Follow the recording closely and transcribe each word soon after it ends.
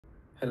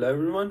Hello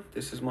everyone,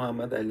 this is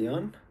Muhammad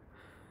Alian,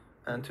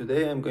 and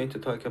today I'm going to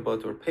talk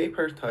about our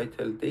paper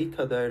titled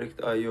Data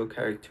Direct IO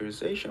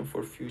Characterization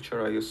for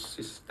Future IO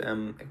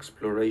System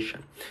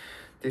Exploration.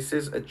 This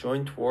is a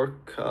joint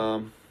work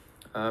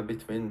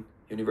between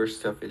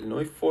University of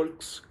Illinois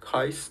folks,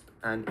 KAIST,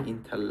 and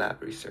Intel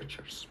Lab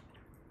researchers.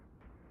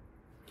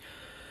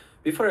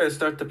 Before I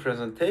start the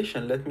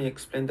presentation, let me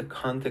explain the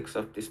context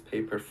of this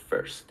paper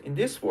first. In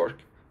this work,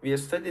 we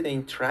study the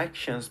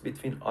interactions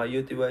between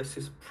I/O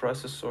devices,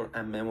 processor,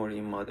 and memory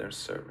in modern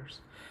servers.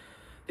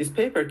 This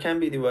paper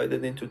can be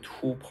divided into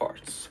two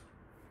parts.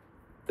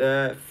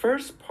 The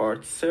first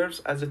part serves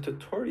as a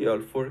tutorial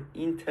for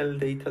Intel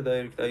Data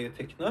Direct I/O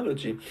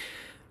technology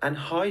and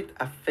how it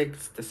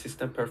affects the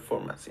system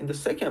performance. In the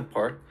second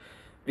part,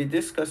 we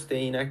discuss the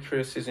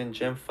inaccuracies in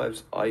Gen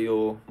 5's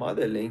I/O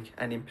modeling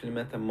and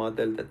implement a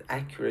model that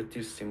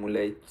accurately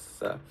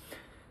simulates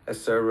a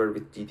server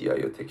with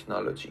DDIO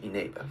technology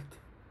enabled.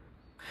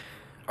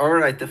 All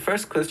right, the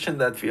first question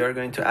that we are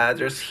going to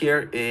address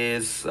here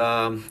is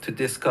to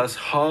discuss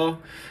how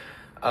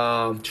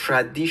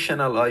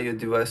traditional I/O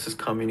devices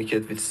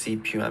communicate with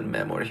CPU and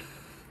memory.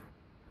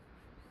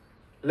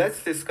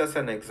 Let's discuss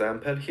an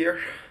example here,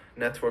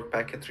 network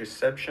packet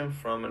reception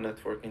from a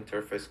network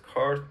interface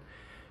card,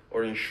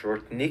 or in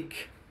short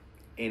NIC,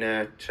 in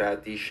a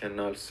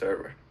traditional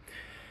server.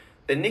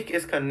 The NIC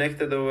is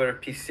connected over a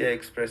PCI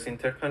Express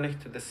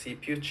interconnect to the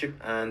CPU chip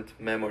and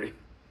memory.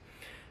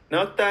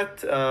 Note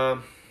that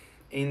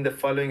in the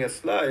following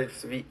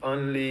slides, we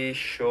only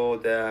show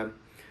the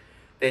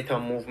data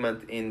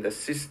movement in the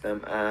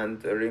system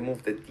and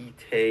remove the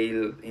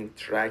detailed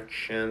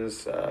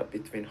interactions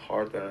between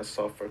hardware and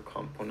software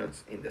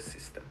components in the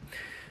system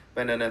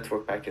when a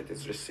network packet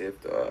is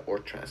received or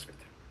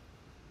transmitted.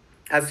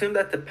 Assume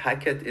that the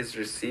packet is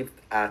received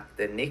at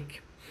the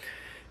NIC.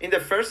 In the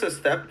first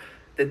step,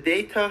 the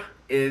data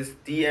is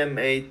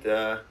DMA'd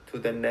to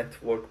the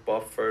network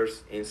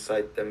buffers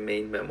inside the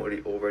main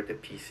memory over the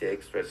PCI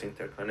Express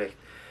interconnect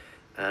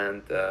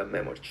and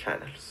memory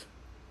channels.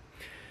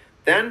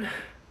 Then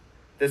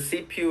the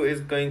CPU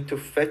is going to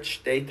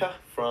fetch data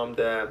from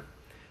the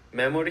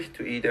memory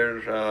to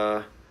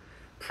either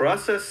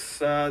process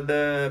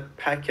the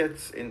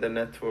packets in the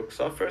network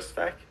software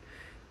stack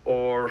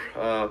or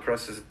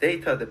process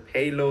data, the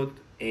payload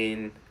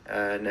in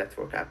a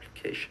network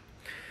application.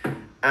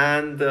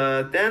 And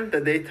then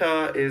the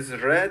data is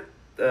read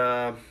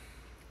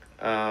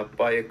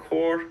by a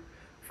core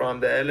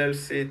from the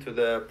LLC to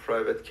the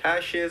private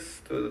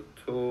caches to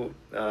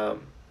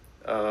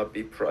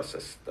be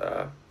processed.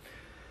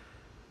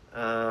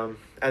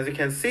 As you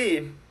can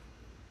see,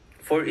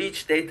 for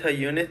each data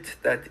unit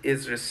that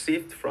is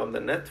received from the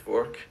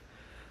network,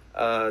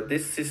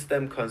 this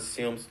system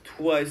consumes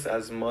twice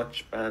as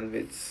much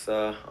bandwidth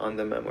on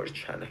the memory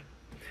channel.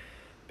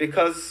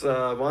 Because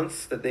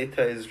once the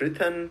data is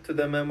written to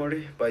the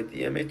memory by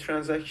DMA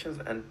transactions,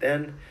 and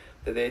then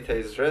the data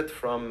is read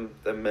from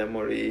the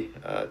memory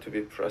to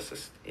be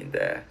processed in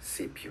the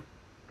CPU.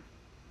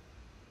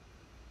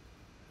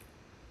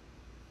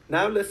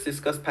 Now let's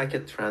discuss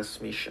packet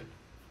transmission.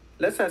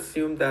 Let's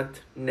assume that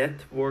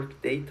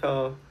network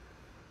data,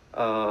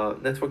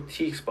 network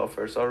TX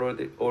buffers are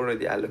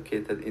already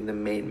allocated in the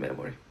main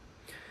memory,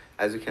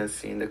 as you can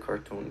see in the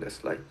cartoon, the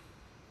slide.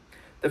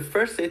 The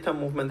first data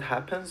movement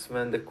happens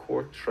when the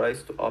core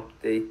tries to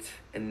update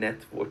a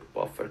network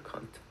buffer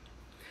content.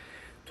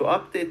 To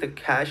update the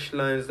cache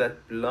lines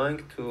that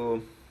belong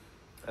to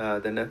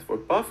the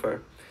network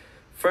buffer,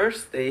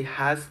 first they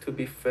has to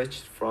be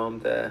fetched from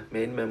the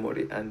main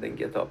memory and then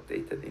get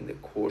updated in the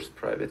core's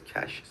private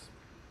caches.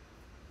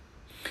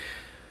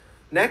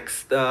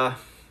 Next,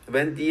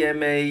 when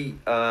DMA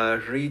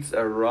reads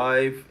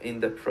arrive in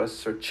the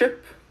processor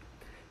chip,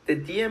 the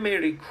DMA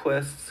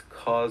requests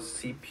cause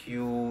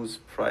CPU's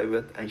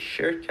private and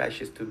shared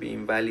caches to be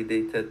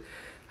invalidated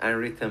and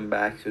written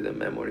back to the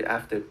memory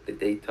after the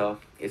data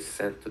is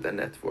sent to the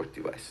network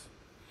device.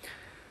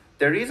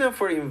 The reason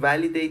for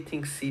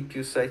invalidating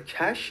CPU-side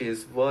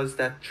caches was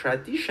that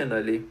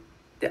traditionally,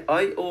 the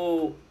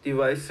I/O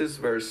devices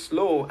were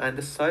slow and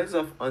the size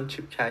of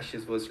on-chip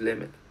caches was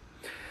limited.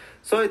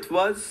 So it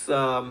was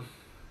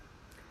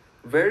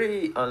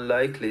very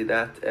unlikely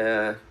that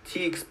a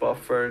TX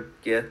buffer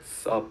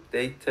gets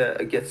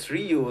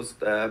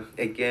reused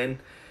again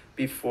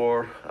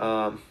before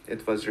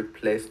it was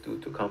replaced due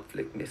to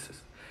conflict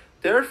misses.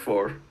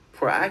 Therefore,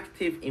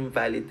 proactive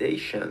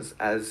invalidations,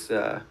 as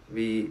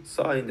we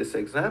saw in this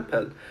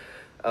example,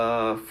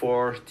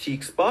 for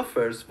TX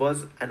buffers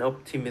was an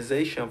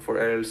optimization for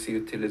LLC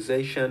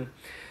utilization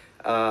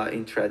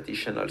in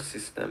traditional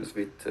systems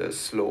with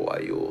slow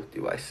I/O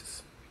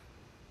devices.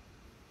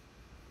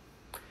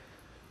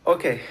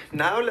 Okay,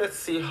 now let's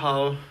see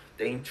how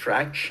the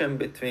interaction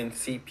between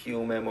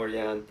CPU, memory,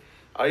 and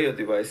I/O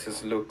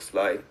devices looks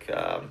like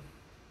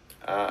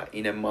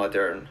in a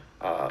modern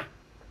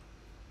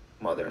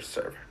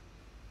server.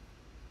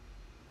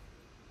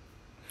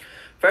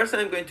 First,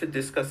 I'm going to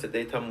discuss the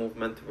data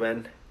movement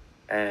when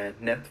a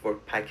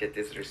network packet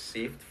is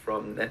received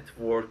from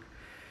network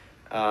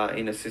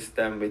in a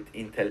system with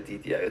Intel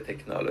DDIO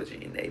technology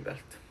enabled.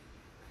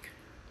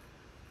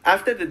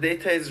 After the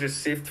data is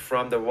received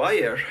from the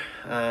wire,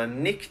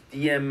 NIC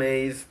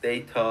DMAs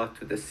data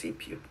to the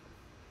CPU.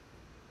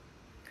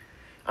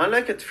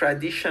 Unlike a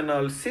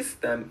traditional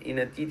system in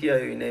a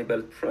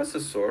DDIO-enabled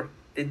processor,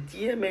 the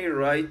DMA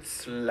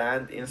writes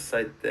land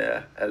inside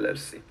the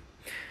LLC.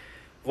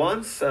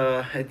 Once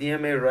a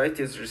DMA write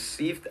is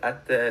received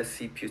at the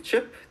CPU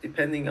chip,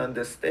 depending on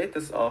the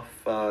status of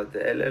the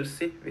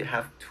LLC, we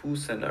have two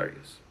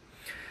scenarios.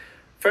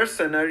 First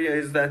scenario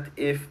is that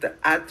if the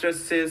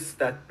addresses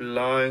that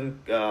belong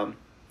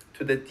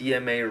to the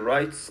DMA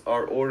writes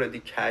are already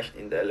cached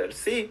in the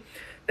LLC,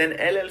 then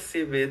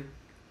LLC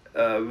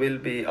will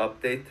be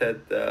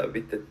updated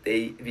with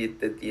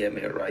the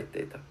DMA write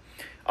data.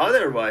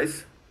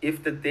 Otherwise,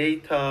 if the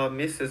data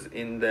misses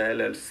in the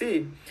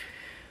LLC,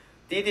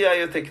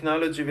 DDIO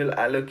technology will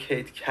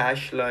allocate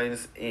cache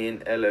lines in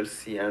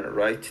LLC and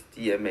write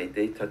DMA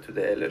data to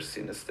the LLC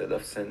instead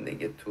of sending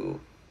it to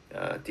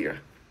DRAM.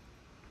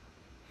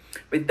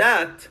 With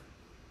that,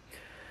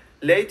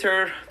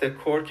 later the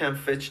core can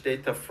fetch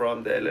data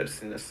from the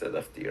LLC instead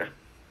of DRAM.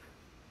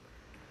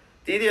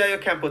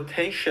 DDIO can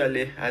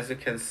potentially, as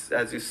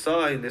you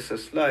saw in this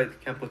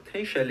slide, can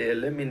potentially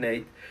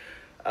eliminate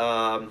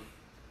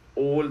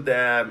all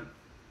the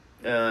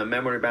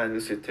memory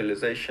bandwidth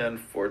utilization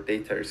for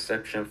data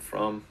reception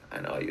from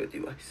an I/O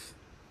device.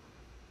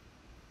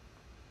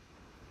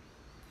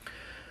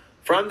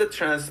 From the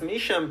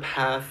transmission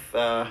path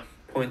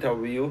point of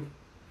view,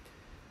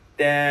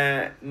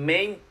 the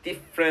main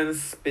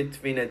difference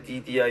between a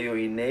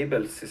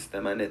DDIO-enabled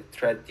system and a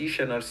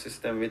traditional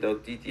system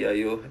without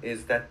DDIO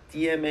is that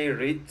DMA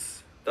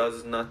reads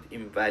does not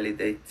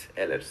invalidate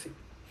LLC.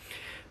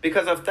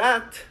 Because of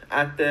that,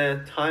 at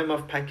the time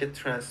of packet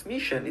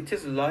transmission, it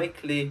is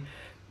likely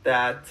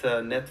that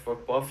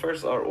network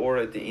buffers are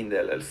already in the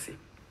LLC.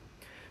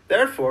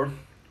 Therefore,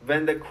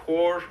 when the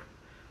core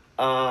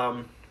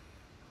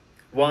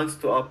wants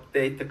to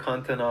update the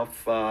content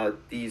of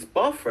these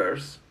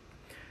buffers,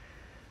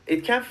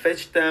 it can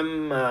fetch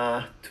them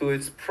to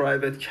its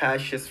private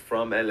caches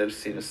from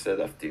LLC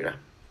instead of DRAM.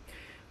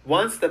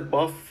 Once the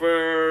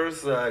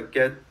buffers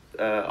get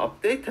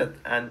updated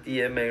and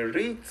DMA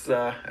reads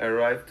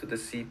arrive to the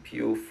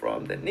CPU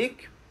from the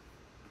NIC,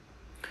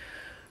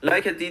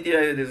 like a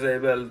DDIO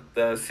disabled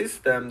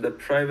system, the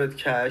private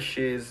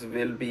caches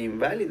will be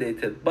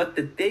invalidated, but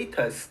the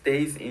data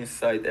stays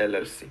inside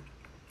LLC,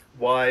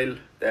 while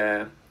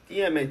the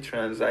DMA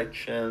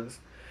transactions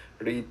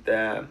read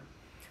the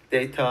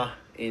data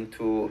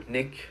into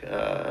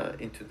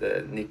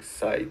the NIC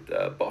side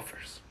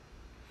buffers.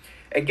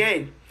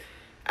 Again,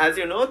 as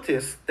you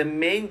notice, the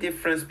main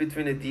difference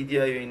between a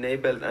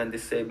DDIO-enabled and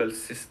disabled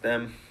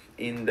system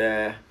in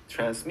the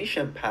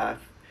transmission path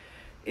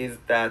is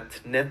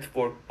that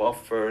network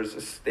buffers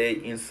stay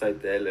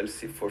inside the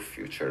LLC for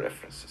future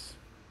references.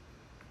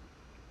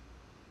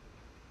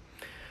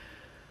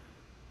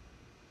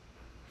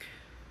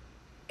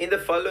 In the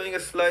following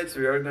slides,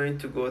 we are going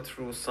to go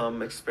through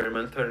some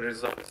experimental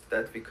results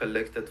that we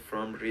collected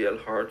from real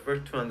hardware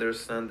to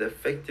understand the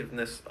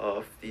effectiveness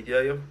of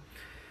DDIO.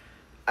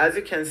 As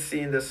you can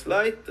see in the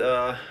slide,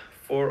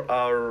 for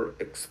our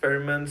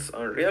experiments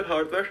on real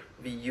hardware,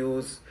 we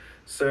use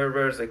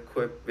servers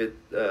equipped with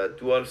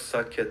dual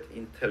socket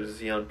Intel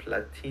Xeon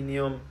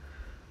Platinum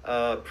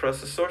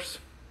processors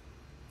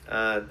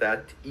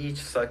that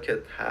each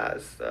socket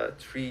has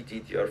 3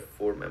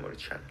 DDR4 memory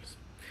channels.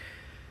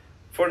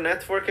 For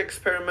network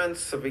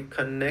experiments, we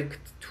connect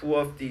 2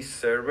 of these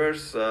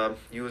servers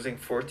using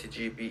 40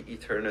 GB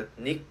Ethernet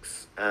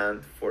NICs,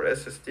 and for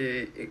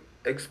SSD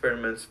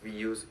experiments, we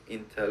use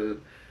Intel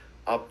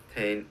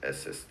Optane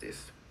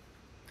SSDs.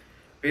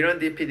 We run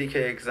DPDK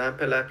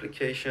example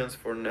applications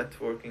for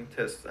networking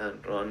tests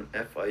and run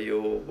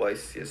FIO,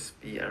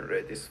 YCSB, and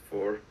Redis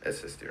for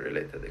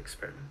SSD-related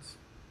experiments.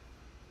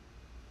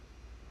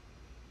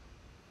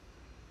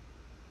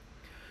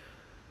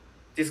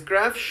 This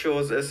graph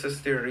shows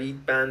SSD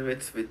read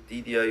bandwidths with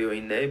DDIO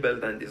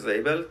enabled and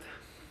disabled.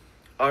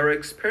 Our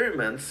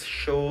experiments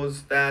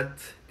shows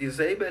that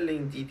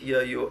disabling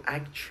DDIO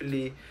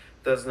actually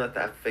does not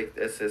affect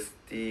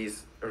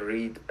SSD's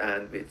read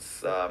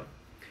bandwidths,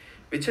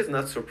 which is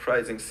not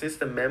surprising since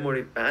the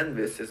memory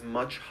bandwidth is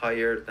much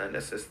higher than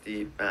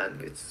SSD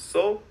bandwidth.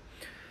 So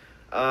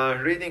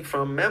reading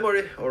from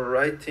memory or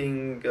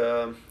writing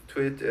to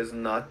it is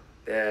not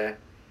the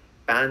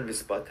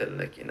bandwidth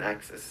bottleneck in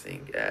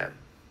accessing a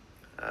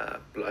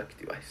block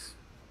device.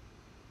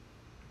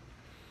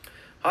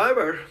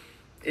 However,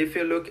 if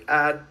you look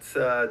at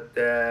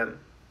the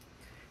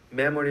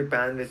memory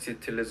bandwidth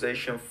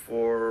utilization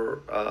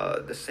for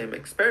the same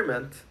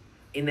experiment,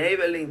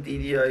 enabling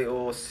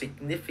DDIO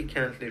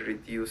significantly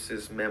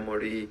reduces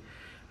memory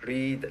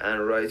read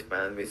and write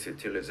bandwidth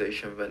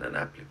utilization when an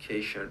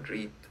application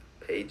read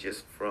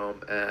pages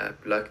from a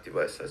block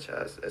device such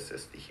as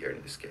SSD here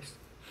in this case.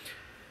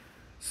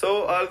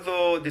 So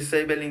although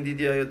disabling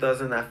DDIO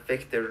doesn't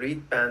affect the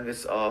read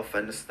bandwidth of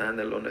a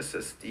standalone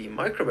SSD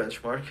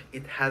microbenchmark,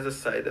 it has a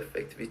side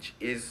effect, which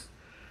is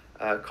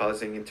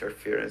causing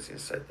interference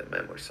inside the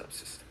memory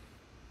subsystem.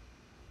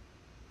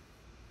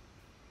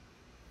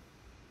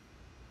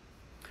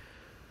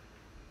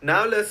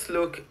 Now let's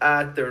look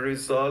at the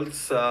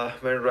results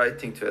when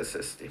writing to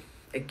SSD.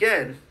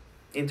 Again,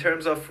 in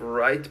terms of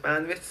write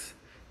bandwidth,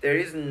 there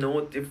is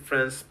no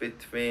difference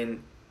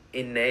between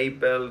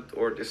enabled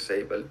or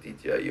disabled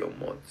DDIO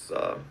modes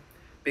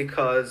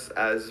because,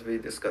 as we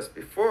discussed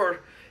before,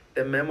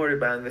 the memory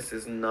bandwidth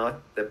is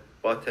not the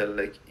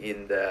bottleneck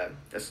in the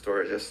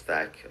storage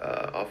stack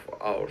of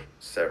our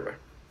server.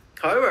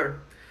 However,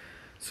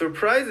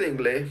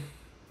 surprisingly,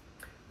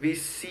 we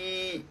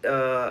see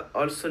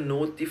also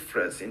no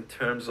difference in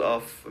terms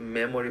of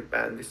memory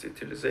bandwidth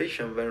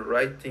utilization when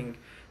writing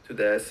to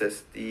the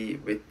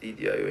SSD with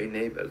DDIO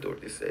enabled or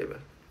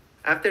disabled.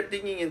 After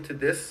digging into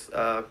this,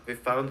 we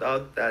found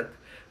out that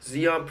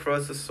Xeon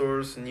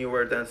processors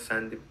newer than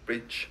Sandy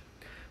Bridge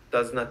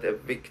does not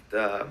evict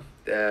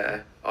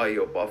the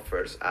I/O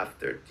buffers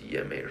after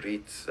DMA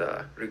reads,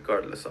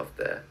 regardless of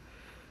the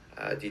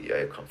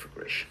DDIO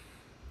configuration.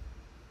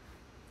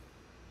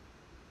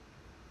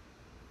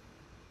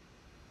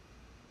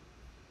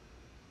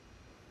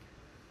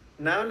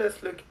 Now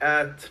let's look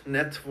at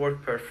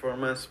network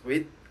performance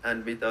with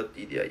and without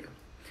DDIO.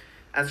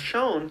 As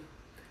shown,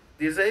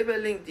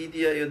 disabling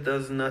DDIO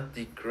does not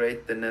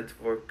degrade the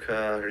network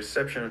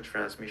reception and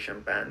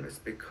transmission bandwidth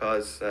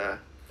because the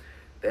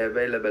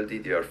available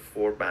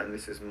DDR4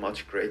 bandwidth is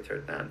much greater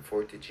than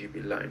 40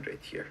 GB line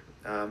rate here.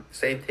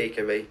 Same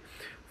takeaway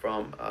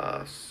from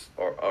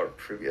our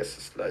previous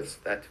slides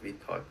that we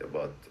talked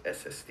about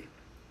SSD.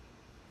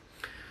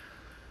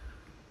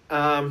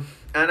 And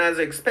as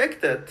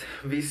expected,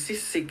 we see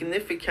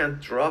significant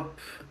drop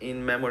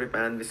in memory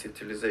bandwidth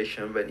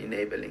utilization when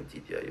enabling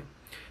DDIO.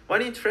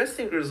 One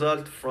interesting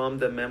result from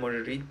the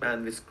memory read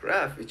bandwidth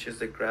graph, which is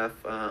the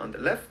graph on the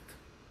left,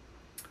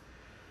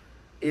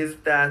 is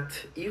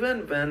that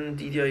even when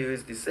DDIO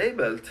is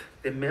disabled,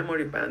 the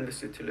memory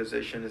bandwidth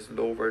utilization is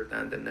lower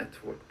than the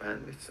network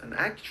bandwidth and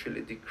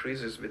actually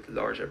decreases with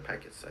larger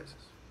packet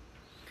sizes.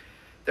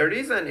 The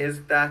reason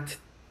is that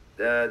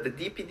the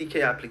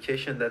DPDK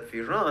application that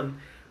we run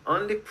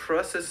only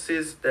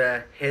processes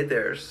the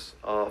headers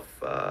of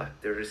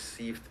the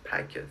received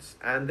packets,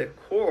 and the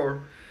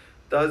core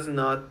does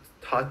not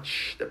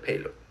touch the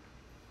payload.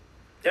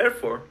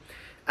 Therefore,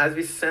 as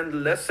we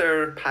send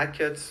lesser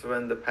packets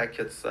when the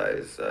packet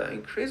size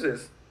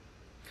increases,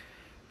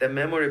 the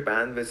memory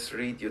bandwidth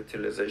read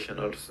utilization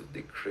also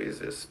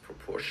decreases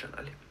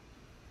proportionally.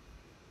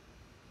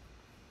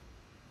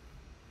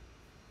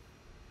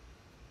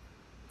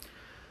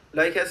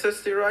 Like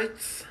SSD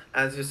writes,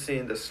 as you see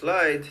in the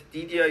slide,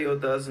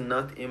 DDIO does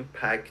not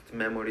impact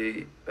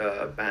memory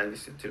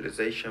bandwidth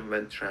utilization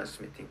when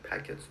transmitting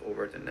packets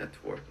over the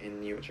network in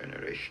new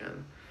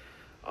generation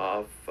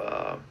of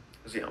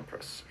Xeon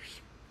processors.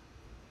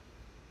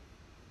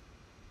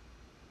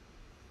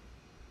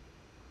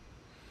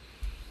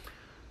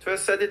 To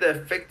study the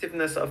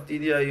effectiveness of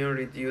DDIO in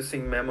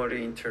reducing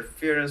memory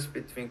interference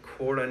between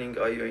core running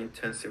IO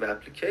intensive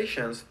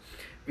applications,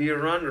 we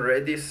run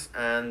Redis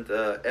and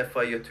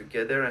FIO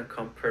together and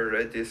compare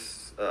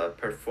Redis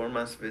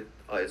performance with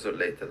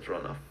isolated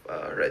run of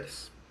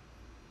Redis.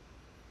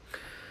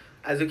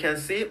 As you can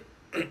see,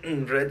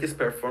 Redis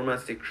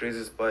performance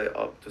decreases by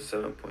up to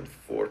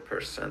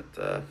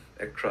 7.4%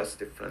 across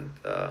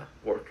different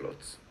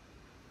workloads.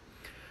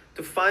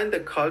 To find the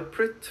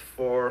culprit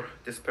for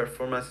this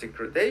performance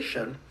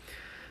degradation,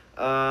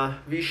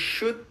 we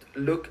should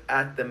look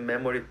at the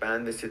memory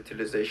bandwidth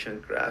utilization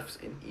graphs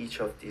in each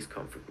of these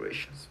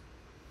configurations.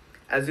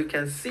 As you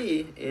can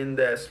see in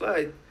the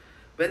slide,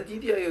 when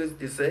DDIO is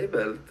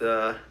disabled,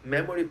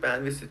 memory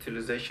bandwidth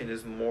utilization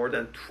is more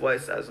than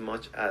twice as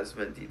much as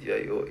when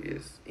DDIO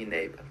is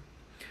enabled.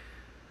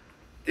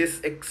 This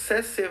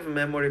excessive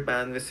memory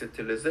bandwidth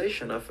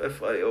utilization of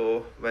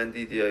FIO when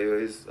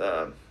DDIO is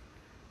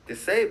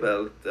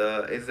disabled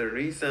is a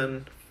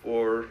reason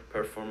for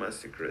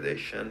performance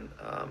degradation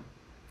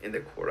in the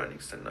core running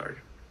scenario.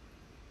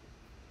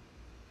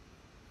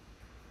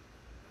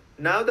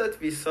 Now that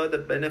we saw the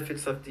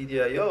benefits of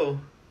DDIO,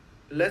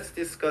 let's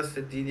discuss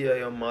the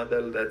DDIO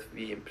model that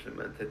we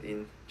implemented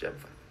in Gen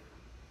 5.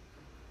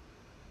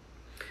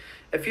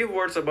 A few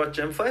words about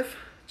Gen 5.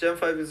 Gen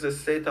 5 is a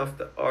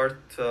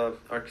state-of-the-art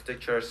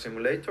architecture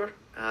simulator,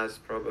 as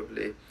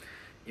probably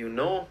you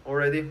know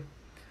already.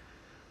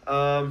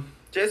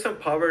 Jason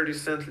Power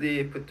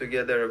recently put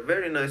together a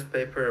very nice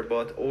paper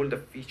about all the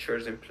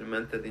features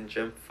implemented in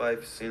Gen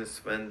 5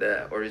 since when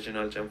the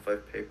original Gen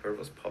 5 paper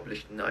was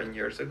published 9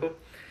 years ago.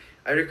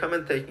 I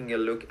recommend taking a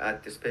look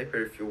at this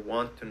paper if you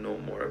want to know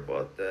more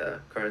about the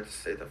current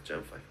state of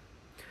Gen 5.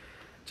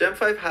 Gen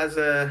 5 has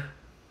a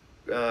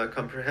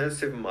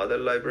comprehensive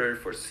model library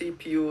for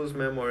CPUs,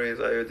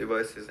 memories, I/O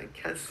devices, and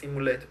can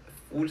simulate a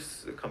full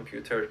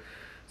computer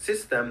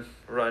system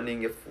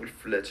running a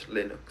full-fledged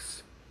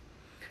Linux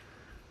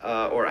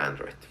or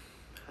Android.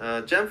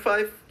 Gen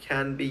 5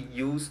 can be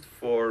used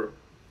for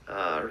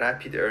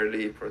rapid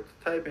early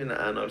prototyping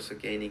and also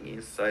gaining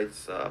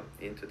insights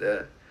into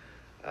the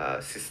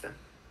system.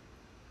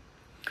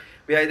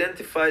 We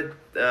identified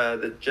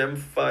that Gem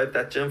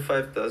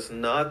 5 does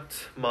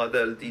not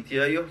model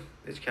DDIO,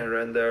 which can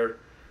render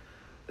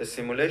the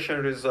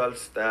simulation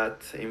results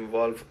that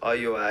involve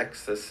I/O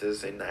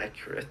accesses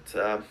inaccurate.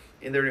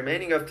 In the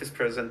remaining of this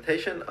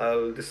presentation,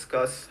 I'll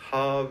discuss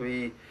how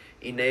we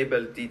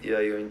enable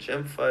DDIO in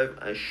Gem 5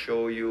 and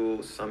show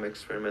you some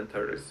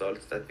experimental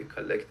results that we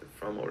collected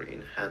from our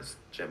enhanced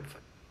Gem 5.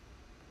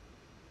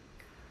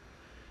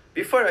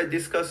 Before I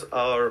discuss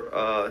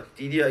our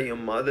DDIO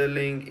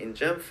modeling in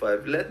Gem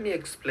 5, let me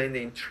explain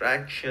the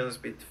interactions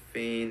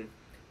between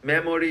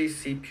memory,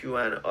 CPU,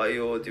 and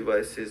I/O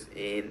devices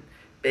in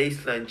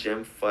baseline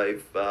Gem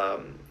 5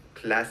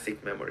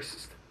 classic memory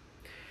system.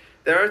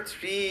 There are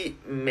three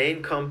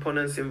main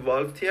components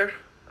involved here.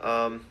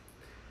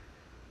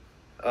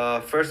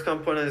 First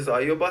component is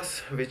I/O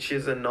bus, which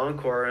is a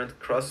non-coherent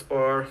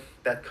crossbar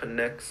that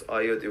connects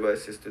I/O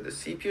devices to the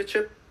CPU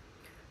chip.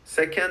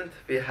 Second,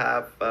 we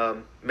have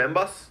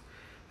membus,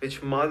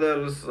 which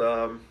models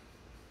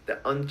the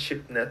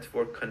on-chip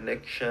network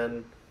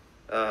connection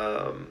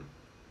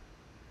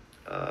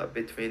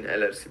between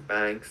LLC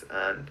banks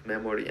and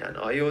memory and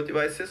I/O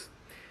devices.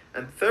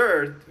 And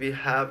third, we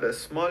have a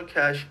small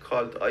cache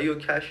called I/O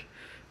cache,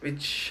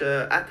 which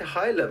at a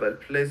high level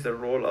plays the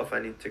role of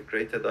an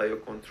integrated I/O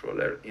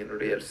controller in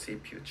real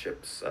CPU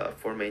chips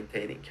for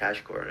maintaining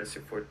cache coherency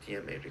for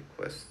DMA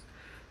requests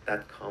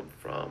that come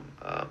from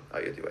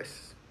I/O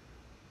devices.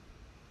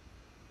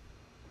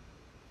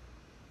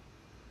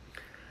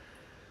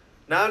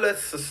 Now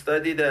let's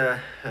study the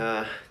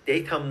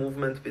data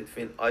movement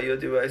between I/O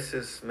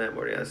devices,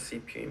 memory, and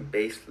CPU in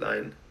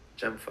baseline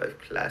Gem 5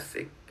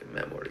 classic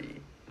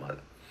memory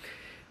model.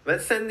 When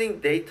sending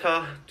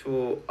data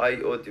to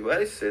I/O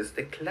devices,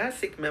 the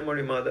classic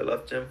memory model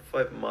of Gem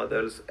 5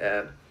 models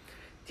a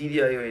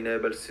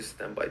DDIO-enabled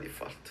system by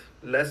default.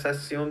 Let's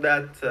assume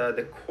that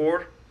the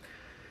core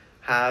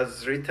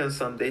has written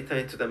some data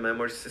into the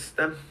memory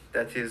system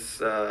that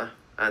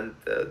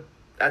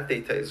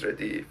data is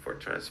ready for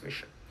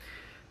transmission.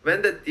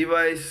 When the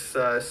device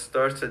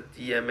starts a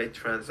DMA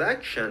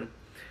transaction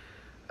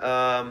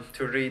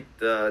to read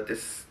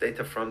this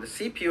data from the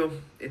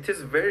CPU, it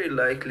is very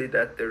likely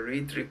that the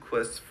read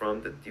requests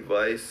from the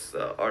device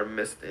are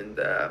missed in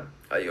the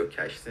I/O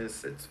cache,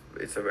 since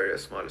it's a very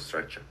small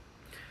structure.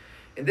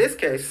 In this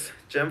case,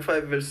 Gem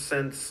 5 will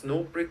send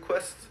snoop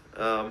requests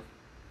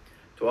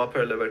to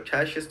upper level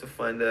caches to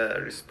find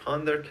the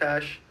responder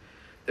cache.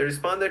 The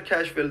responder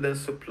cache will then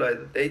supply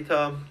the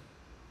data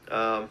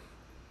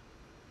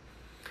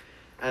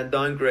and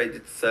downgrade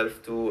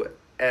itself to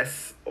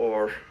S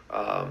or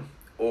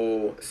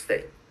O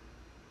state.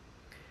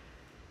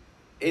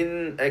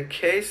 In a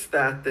case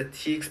that the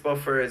TX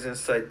buffer is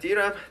inside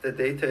DRAM, the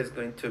data is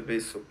going to be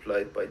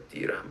supplied by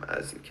DRAM,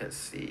 as you can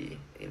see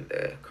in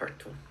the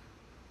cartoon.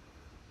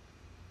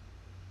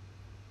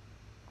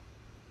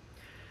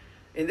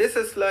 In this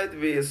slide,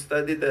 we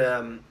studied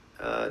the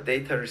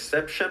data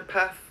reception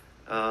path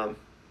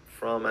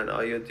from an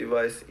I/O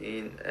device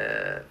in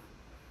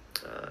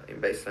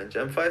baseline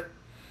Gem 5.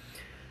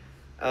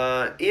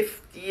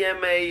 If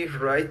DMA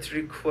write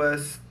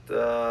request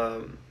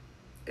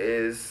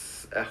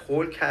is a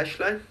whole cache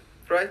line,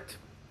 right,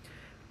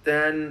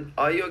 then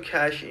I/O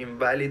cache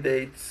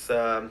invalidates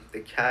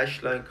the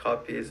cache line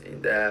copies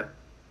in the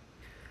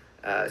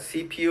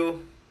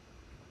CPU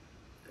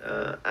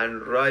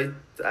and write,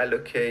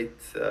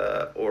 allocate,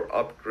 or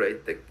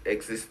upgrade the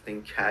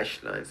existing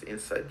cache lines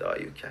inside the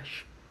I/O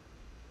cache.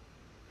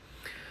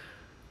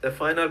 The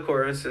final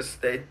coherency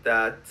state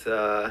that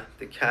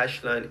the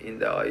cache line in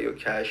the I/O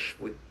cache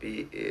would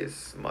be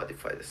is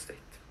modified state.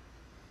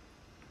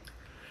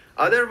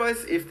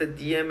 Otherwise, if the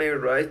DMA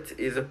write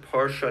is a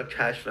partial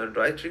cache line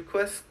write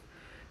request,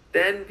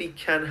 then we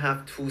can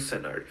have two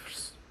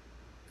scenarios.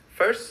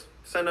 First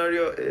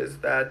scenario is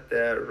that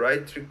the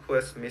write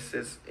request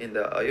misses in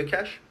the I/O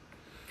cache.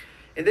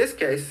 In this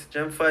case,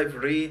 Gem 5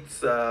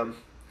 reads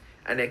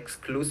an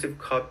exclusive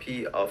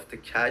copy of the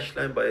cache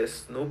line by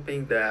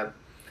snooping the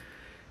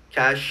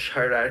cache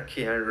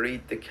hierarchy and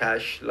read the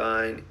cache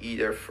line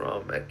either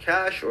from a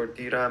cache or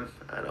DRAM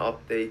and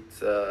update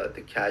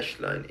the cache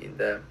line in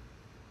the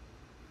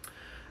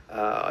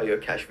I/O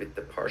cache with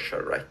the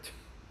partial write.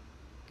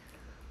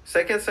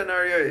 Second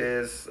scenario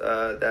is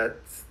that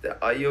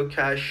the I/O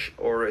cache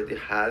already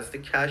has the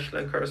cache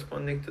line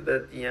corresponding to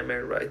the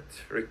DMA write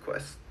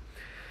request.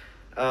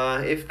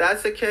 If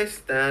that's the case,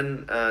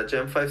 then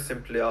Gem 5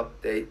 simply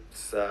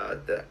updates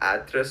the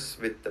address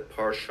with the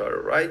partial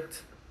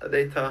write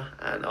data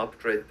and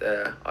upgrade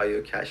the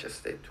I/O cache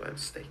state to M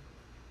state.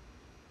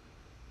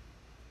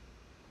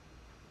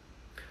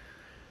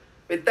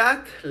 With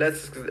that,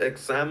 let's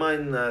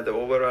examine the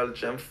overall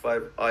Gem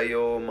 5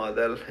 I/O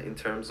model in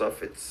terms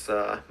of its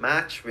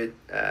match with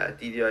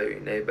DDIO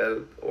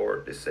enabled or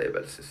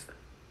disabled system.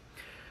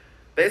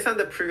 Based on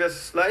the previous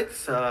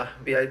slides,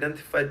 we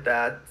identified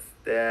that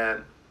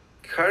the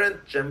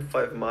current Gem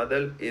 5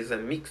 model is a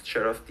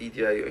mixture of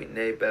DDIO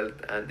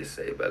enabled and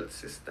disabled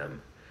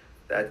system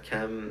that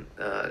can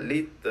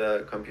lead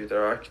the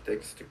computer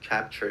architects to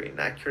capture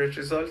inaccurate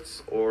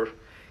results or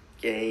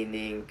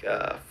gaining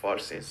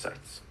false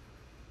insights.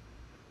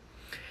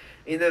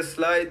 In the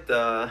slide,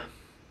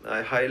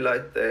 I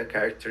highlight the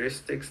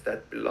characteristics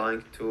that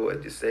belong to a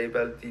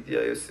disabled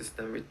DDIO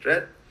system with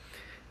red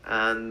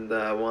and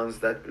ones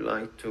that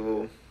belong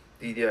to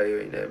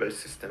DDIO enabled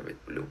system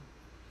with blue.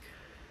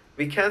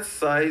 We can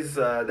size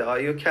the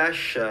IO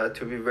cache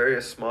to be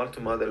very small to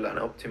model an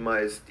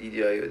optimized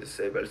DDIO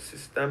disabled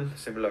system,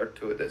 similar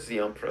to the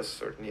Xeon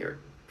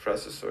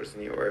processors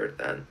newer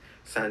than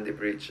Sandy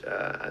Bridge,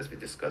 as we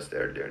discussed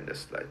earlier in the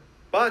slide.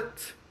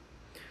 But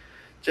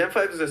Gen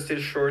 5 is still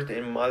short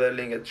in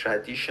modeling a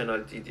traditional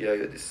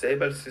DDIO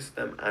disabled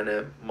system and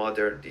a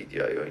modern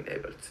DDIO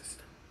enabled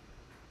system.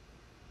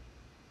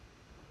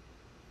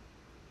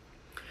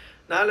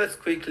 Now let's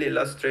quickly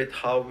illustrate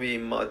how we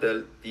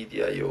model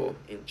DDIO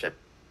in Gen.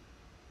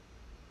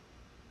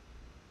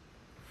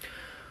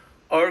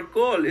 Our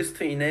goal is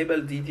to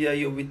enable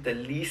DDIO with the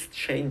least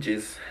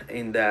changes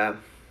in the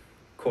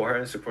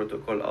coherency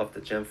protocol of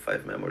the Gen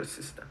 5 memory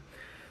system.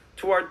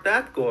 Toward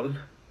that goal,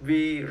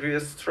 we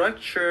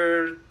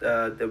restructured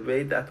the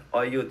way that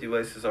I/O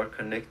devices are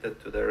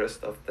connected to the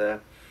rest of the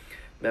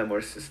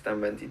memory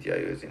system when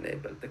DDIO is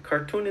enabled. The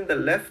cartoon in the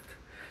left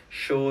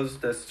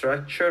shows the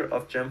structure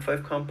of Gen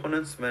 5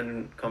 components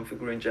when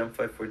configuring Gen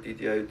 5 for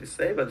DDIO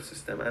disabled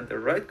system, and the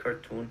right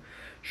cartoon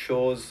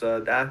shows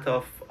that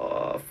of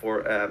for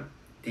a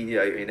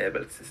DDIO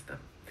enabled system.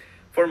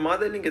 For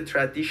modeling a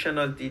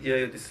traditional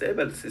DDIO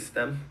disabled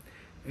system,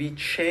 we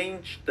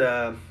changed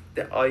the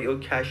I/O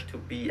cache to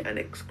be an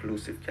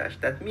exclusive cache.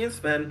 That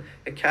means when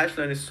a cache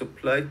line is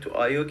supplied to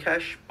I/O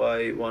cache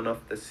by one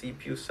of the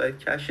CPU side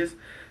caches,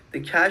 the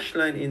cache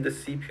line in the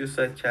CPU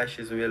side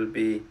caches will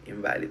be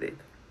invalidated.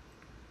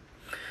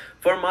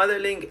 For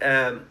modeling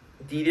a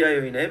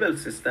DDIO enabled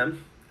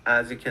system,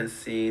 as you can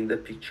see in the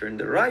picture in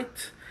the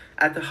right,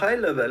 at a high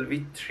level,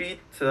 we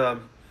treat an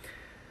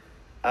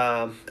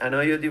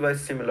I/O device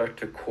similar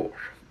to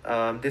core.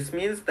 This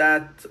means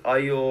that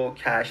I/O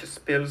cache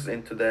spills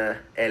into the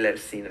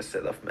LLC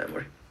instead of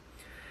memory.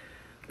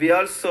 We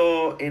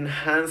also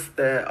enhance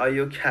the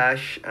I/O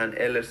cache and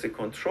LLC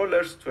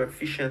controllers to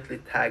efficiently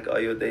tag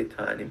I/O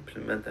data and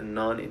implement a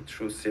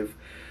non-intrusive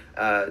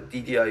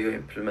DDIO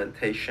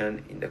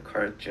implementation in the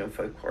current Gen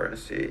 5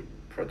 coherency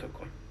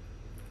protocol.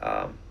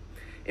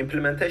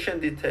 Implementation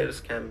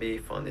details can be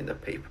found in the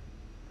paper.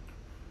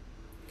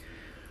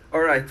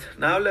 All right,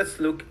 now let's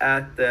look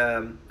at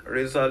the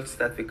results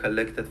that we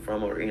collected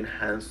from our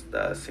enhanced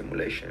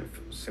simulation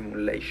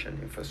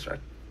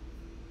infrastructure.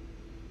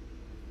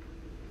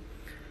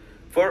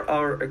 For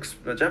our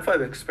Gen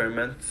 5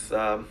 experiments,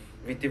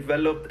 we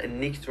developed a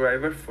NIC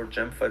driver for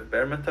Gen 5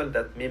 bare metal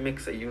that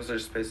mimics a user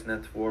space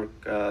network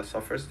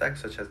software stack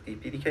such as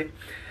DPDK.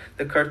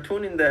 The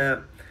cartoon in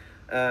the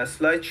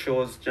slide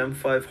shows Gen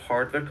 5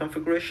 hardware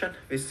configuration.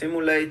 We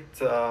simulate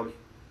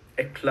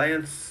a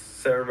client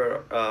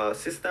server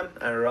system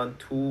and run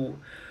two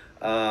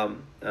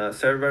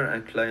server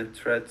and client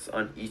threads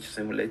on each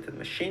simulated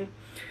machine.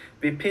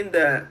 We pin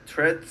the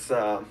threads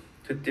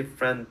to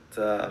different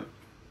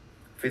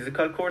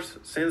physical cores.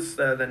 Since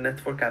the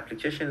network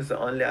application is the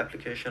only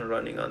application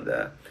running on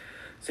the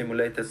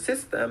simulated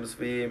systems,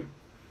 we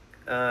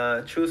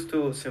choose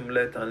to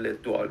simulate only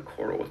dual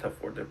core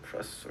ultra-order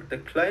processor. The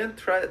client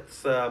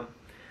threads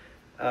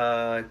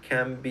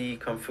can be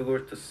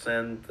configured to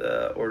send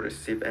or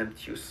receive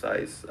MTU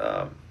size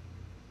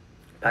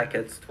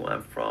packets to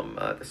and from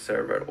the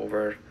server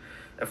over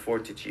a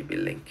 40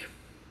 GB link.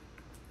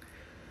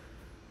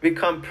 We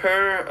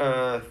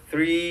compare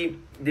three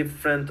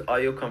different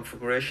I/O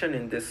configuration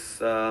in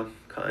this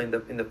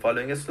in the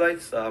following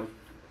slides.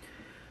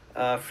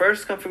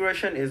 First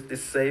configuration is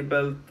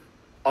disabled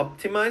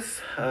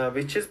optimize,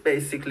 which is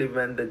basically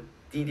when the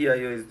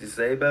DDIO is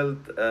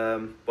disabled,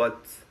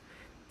 but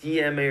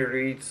DMA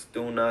reads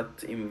do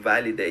not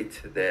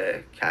invalidate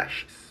the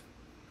caches.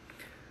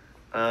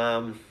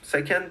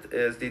 Second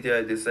is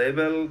DDIO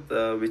disabled,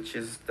 which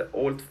is the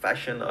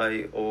old-fashioned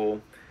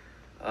I/O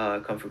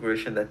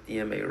configuration that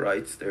DMA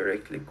writes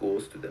directly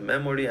goes to the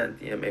memory and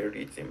DMA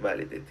reads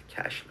invalidate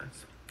cache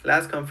lines.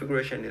 Last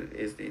configuration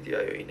is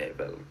DDIO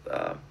enabled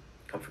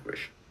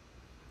configuration.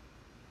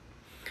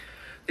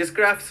 This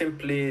graph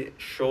simply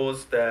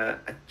shows the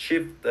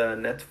achieved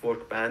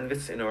network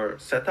bandwidth in our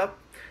setup.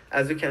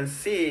 As you can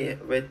see,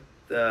 with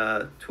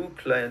two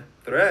client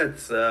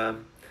threads,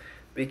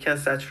 we can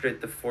saturate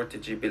the 40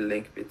 GB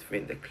link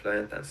between the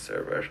client and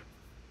server.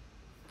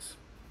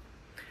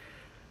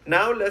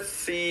 Now let's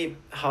see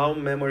how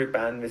memory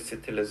bandwidth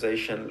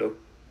utilization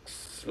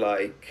looks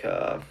like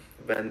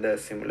when the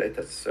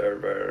simulated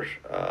server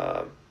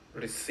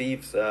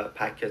receives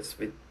packets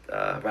with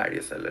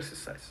various LLC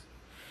sizes.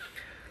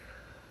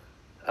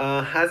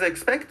 As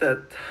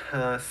expected,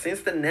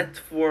 since the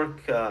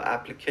network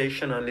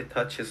application only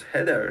touches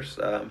headers,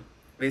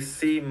 we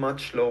see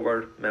much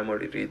lower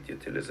memory read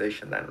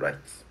utilization than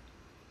writes.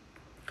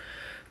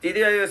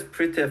 DDIO is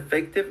pretty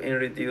effective in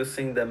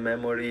reducing the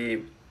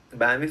memory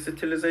bandwidth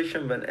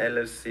utilization when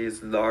LLC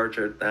is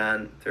larger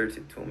than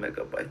 32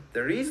 megabytes.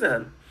 The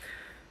reason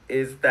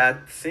is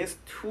that since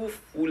two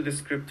full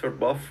descriptor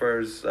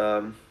buffers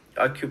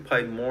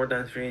occupy more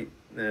than 3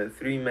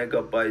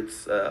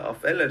 megabytes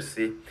of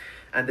LLC,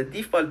 and the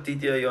default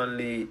DDI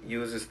only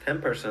uses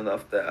 10%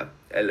 of the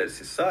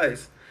LLC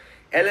size,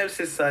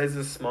 LLC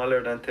sizes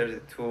smaller than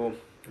 32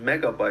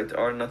 megabyte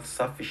are not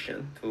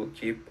sufficient to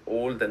keep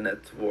all the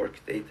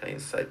network data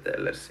inside the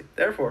LLC.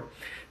 Therefore,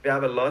 we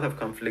have a lot of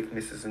conflict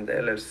misses in the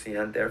LLC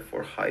and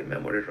therefore high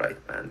memory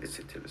write bandwidth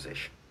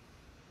utilization.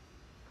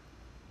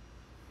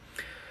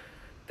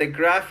 The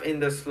graph in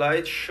the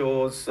slide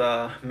shows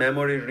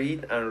memory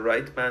read and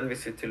write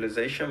bandwidth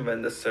utilization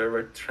when the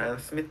server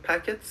transmit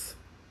packets.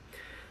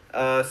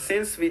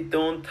 Since we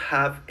don't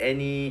have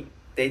any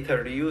data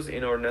reuse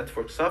in our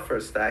network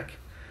software stack,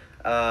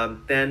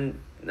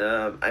 then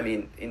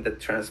in the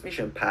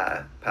transmission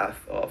path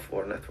of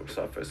our network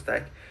software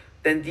stack,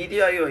 then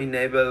DDIO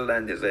enabled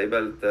and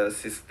disabled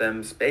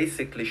systems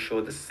basically show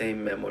the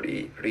same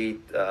memory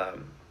read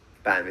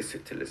bandwidth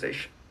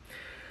utilization.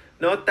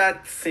 Note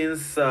that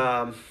since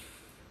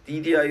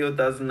DDIO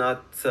does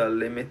not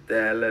limit the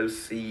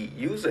LLC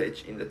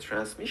usage in the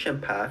transmission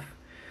path,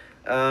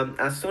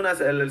 as soon as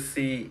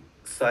LLC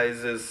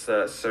sizes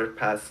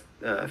surpass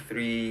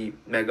 3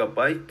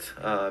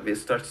 megabyte, we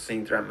start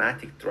seeing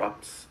dramatic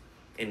drops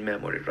in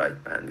memory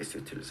write bandwidth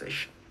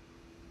utilization.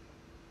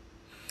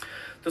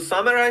 To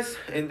summarize,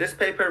 in this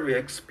paper we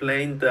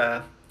explained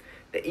the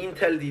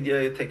Intel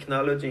DDIO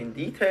technology in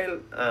detail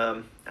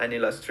and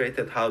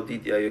illustrated how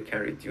DDIO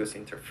can reduce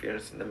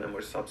interference in the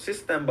memory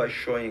subsystem by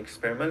showing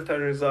experimental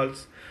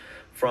results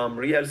from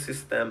real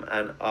system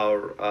and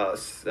our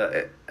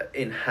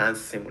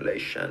enhanced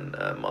simulation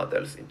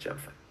models in Gen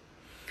 5.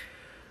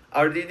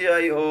 Our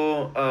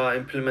DDIO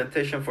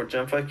implementation for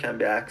Gen 5 can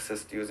be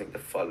accessed using the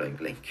following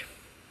link.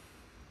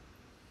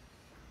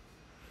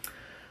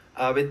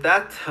 With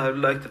that, I would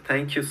like to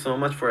thank you so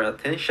much for your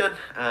attention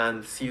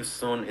and see you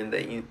soon in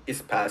the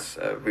ISPAS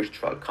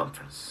virtual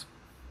conference.